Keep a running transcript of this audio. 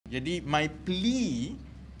Jadi my plea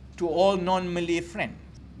to all non-Malay friends,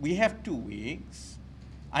 we have 2 weeks.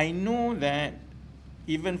 I know that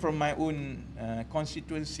even from my own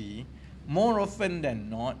constituency, more often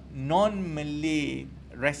than not, non-Malay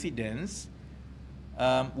residents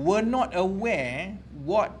were not aware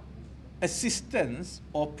what assistance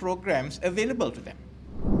or programs available to them.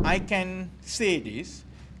 I can say this,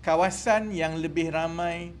 kawasan yang lebih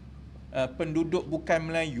ramai penduduk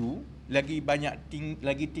bukan Melayu lagi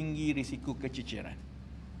tinggi risiko keciciran.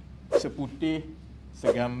 Seputih,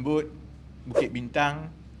 Segambut, Bukit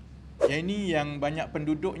Bintang, yang ini yang banyak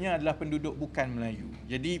penduduknya adalah penduduk bukan Melayu.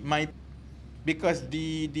 Jadi because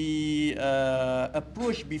the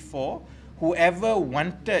approach before, whoever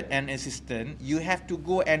wanted an assistant, you have to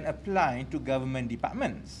go and apply to government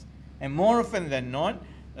departments. And more often than not,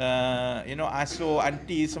 ASO,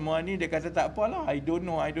 aunty semua ni dia kata tak apalah, I don't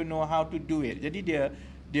know how to do it. Jadi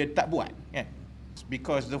dia tak buat, kan?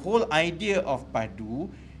 Because the whole idea of PADU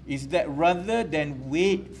is that rather than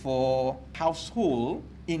wait for household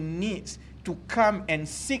in needs to come and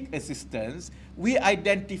seek assistance, we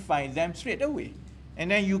identify them straight away. And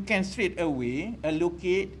then you can straight away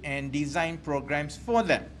allocate and design programs for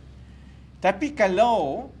them. Tapi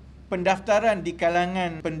kalau pendaftaran di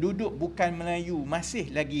kalangan penduduk bukan Melayu masih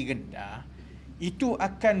lagi rendah, itu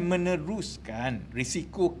akan meneruskan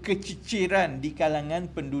risiko keciciran di kalangan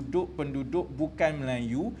penduduk bukan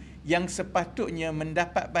Melayu yang sepatutnya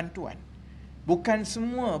mendapat bantuan. Bukan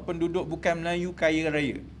semua penduduk bukan Melayu kaya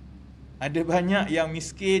raya. Ada banyak yang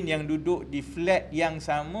miskin yang duduk di flat yang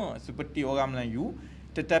sama seperti orang Melayu,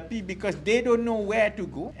 tetapi because they don't know where to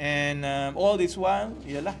go, and all this while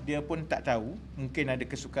ialah dia pun tak tahu, mungkin ada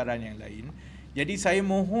kesukaran yang lain. Jadi saya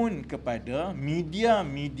mohon kepada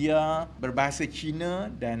media-media berbahasa Cina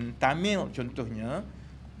dan Tamil contohnya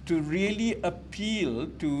to really appeal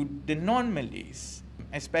to the non-Malays,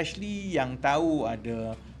 especially yang tahu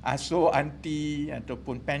ada ASO, aunty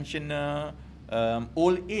ataupun pensioner,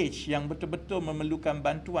 old age yang betul-betul memerlukan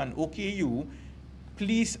bantuan OKU.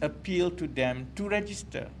 Please appeal to them to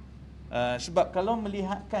register. Sebab kalau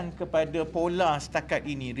melihatkan kepada pola setakat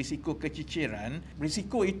ini, risiko keciciran,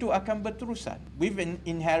 risiko itu akan berterusan. We've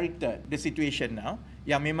inherited the situation now,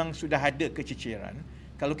 yang memang sudah ada keciciran.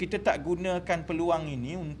 Kalau kita tak gunakan peluang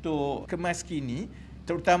ini untuk kemaskini,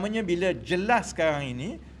 terutamanya bila jelas sekarang ini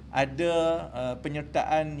ada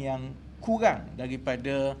penyertaan yang kurang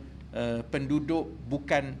daripada penduduk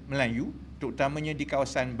bukan Melayu, terutamanya di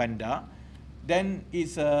kawasan bandar. Dan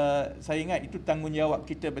saya ingat itu tanggungjawab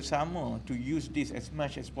kita bersama to use this as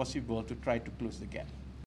much as possible to try to close the gap.